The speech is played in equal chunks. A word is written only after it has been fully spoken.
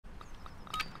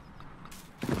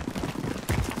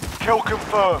Kill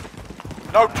confirmed.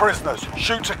 No prisoners.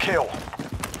 Shoot to kill.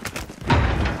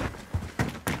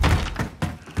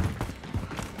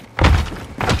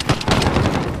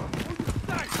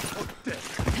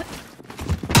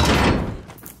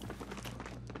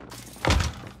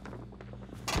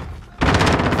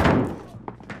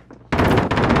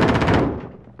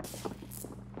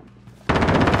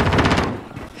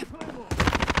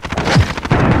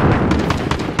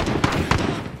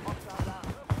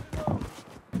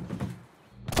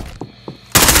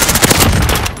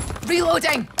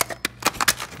 Reloading!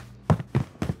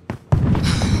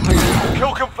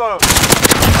 Kill confirmed.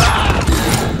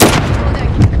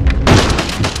 Reloading.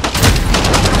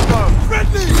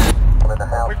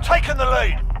 We've taken the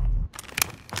lead.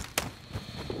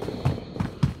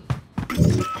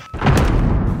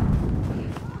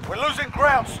 We're losing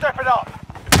ground. Step it up.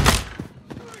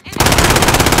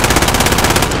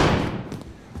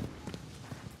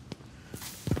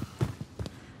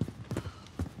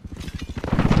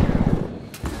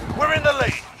 We're in the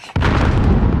lead.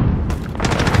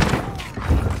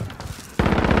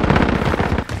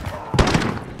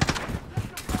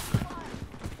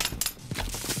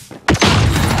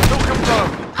 Kill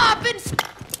confirmed. Up and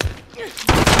fire!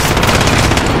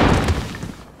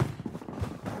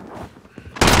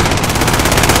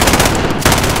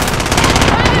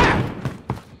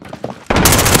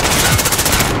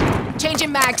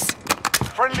 Changing mags.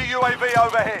 Friendly UAV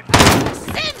overhead.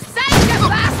 Inside, you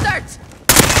bastards!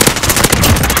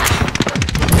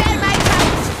 Dead mags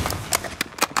out!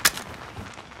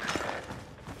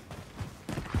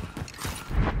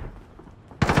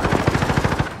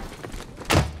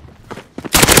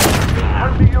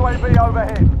 Friendly UAV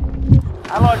overhead.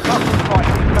 Allied cluster strike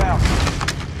inbound.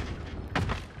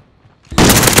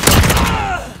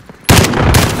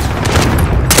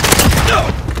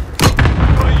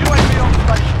 Got a UAV on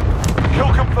station.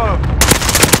 Kill confirmed.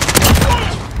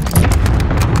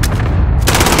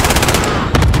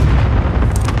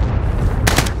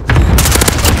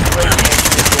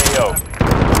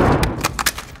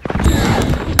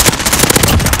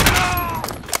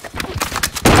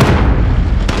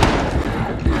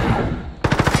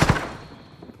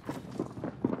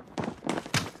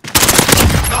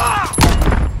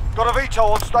 Got a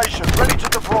VTOL on station, ready to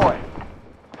deploy.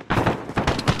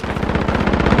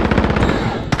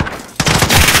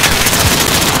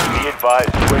 Be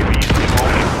advised, UAV is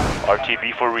removing. RTB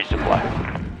for resupply.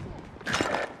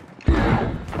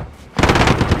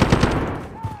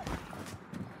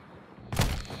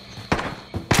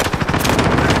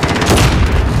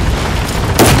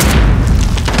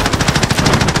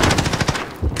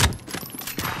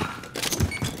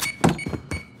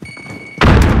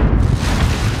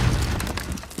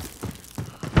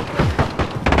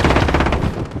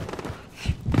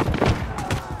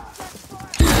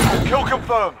 Kill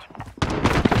confirmed.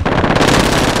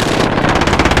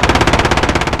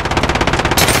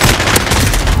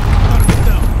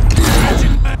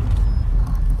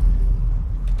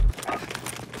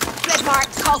 Red mark,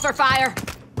 call for fire.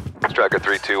 Striker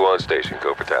 3-2 on station,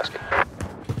 go for tasking.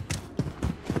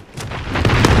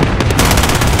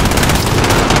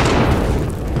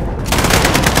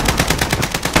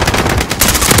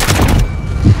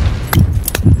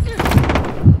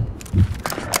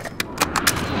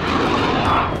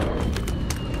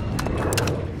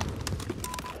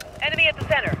 Enemy at the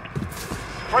center.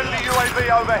 Friendly UAV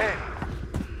overhead.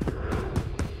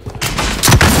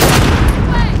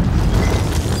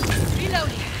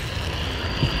 Reloading.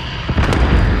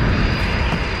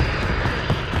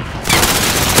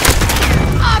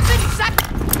 Up and sack.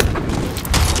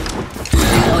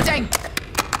 Reloading.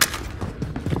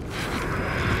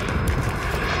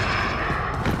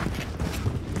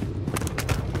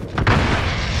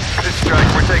 This strike,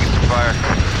 we're taking some fire.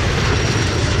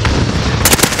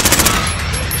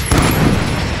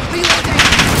 Reloading.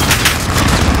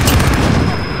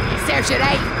 Search it,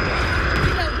 eh?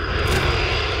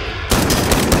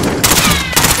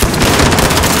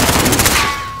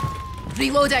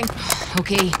 Reloading.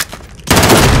 Okay.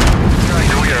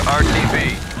 Striker, we are RTB.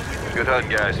 Good hunt,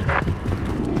 guys.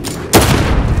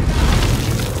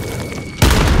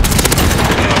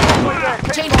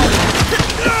 Change.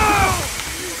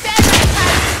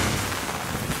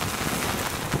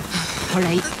 All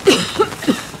right.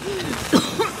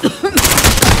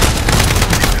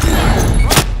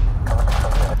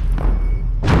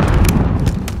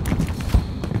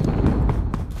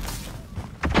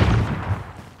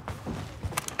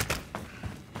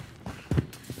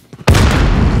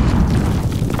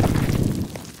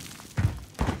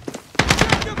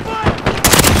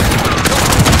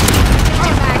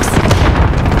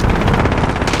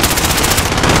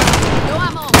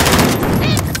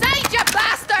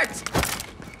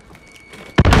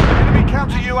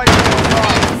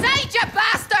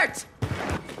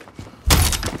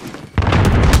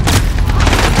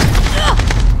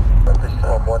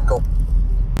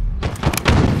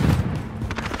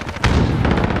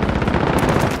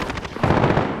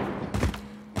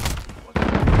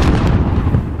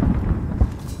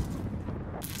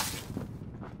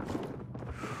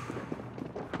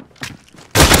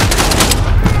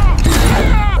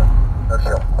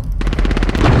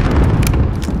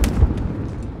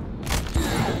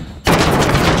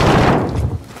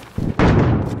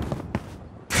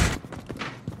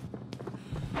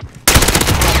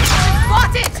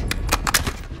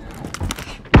 Spotted!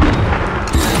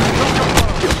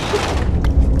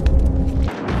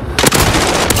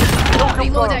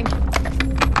 Reloading.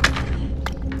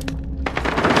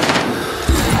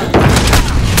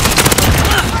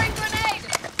 Throwing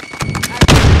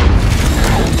grenade.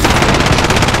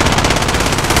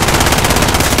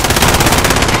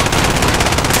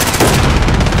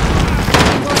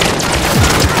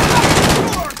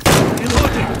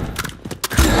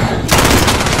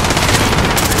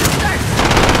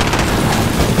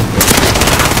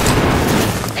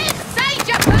 Inside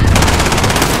your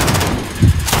back.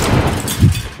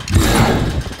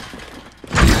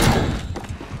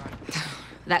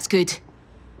 That's good.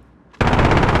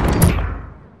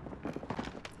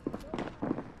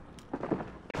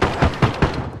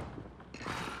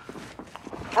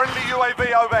 Friendly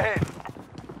UAV overhead.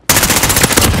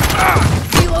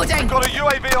 Reloading. Got a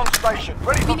UAV on station.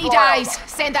 Ready for We need flyover. eyes.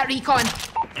 Send that recon.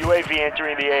 UAV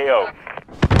entering the AO.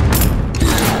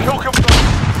 Kill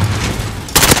confirmed.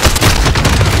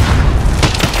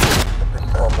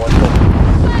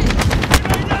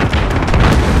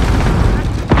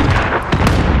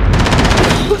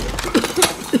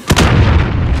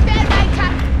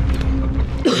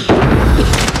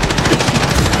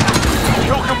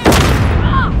 Kill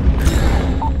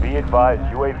confirmed. Be advised,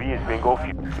 UAV is bingo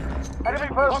fuel. Enemy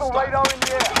personal radar in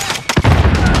the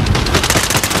air.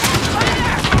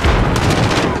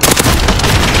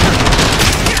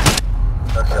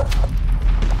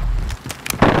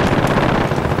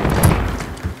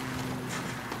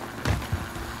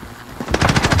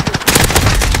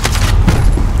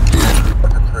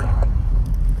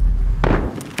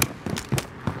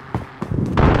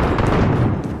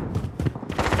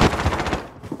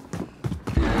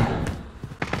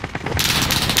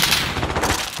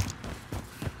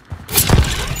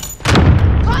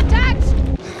 Contact!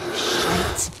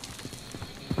 Shit.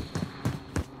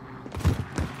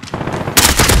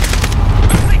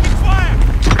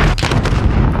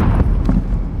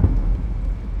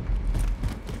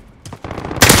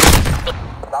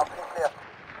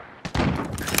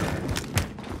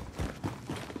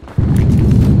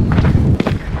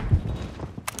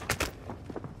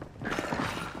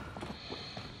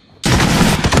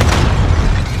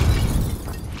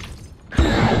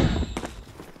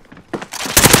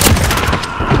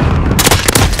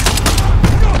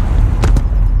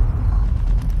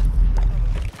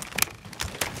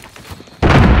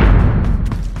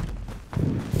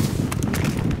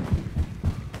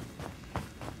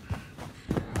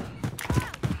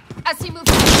 I see movement.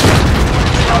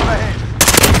 Overhead.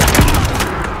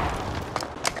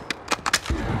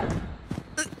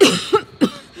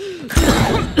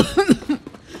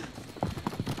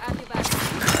 I'll be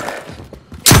back.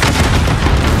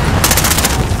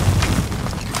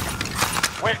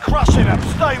 We're crushing them.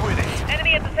 Stay with it.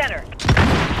 Enemy at the center.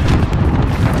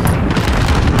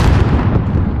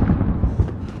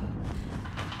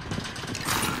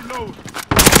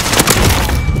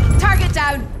 Target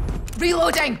down.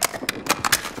 Reloading.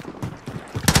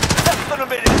 Less than a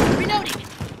minute. Reloading.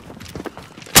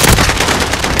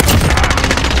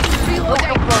 Kill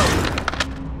Reloading.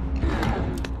 confirmed.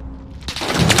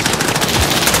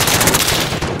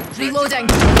 Reloading.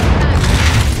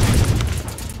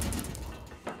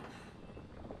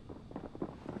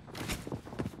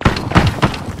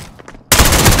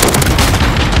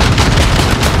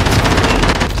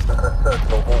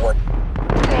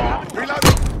 Reload.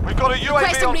 We've got a UAV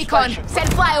Requesting on recon. station. Send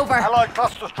flyover. Allied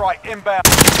cluster strike inbound.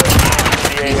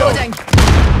 The AO. Reloading.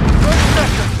 30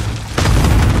 seconds.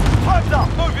 Time's up.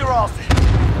 Move your asses.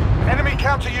 Enemy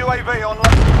counter UAV on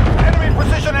left. Enemy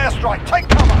precision airstrike. Take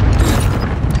cover.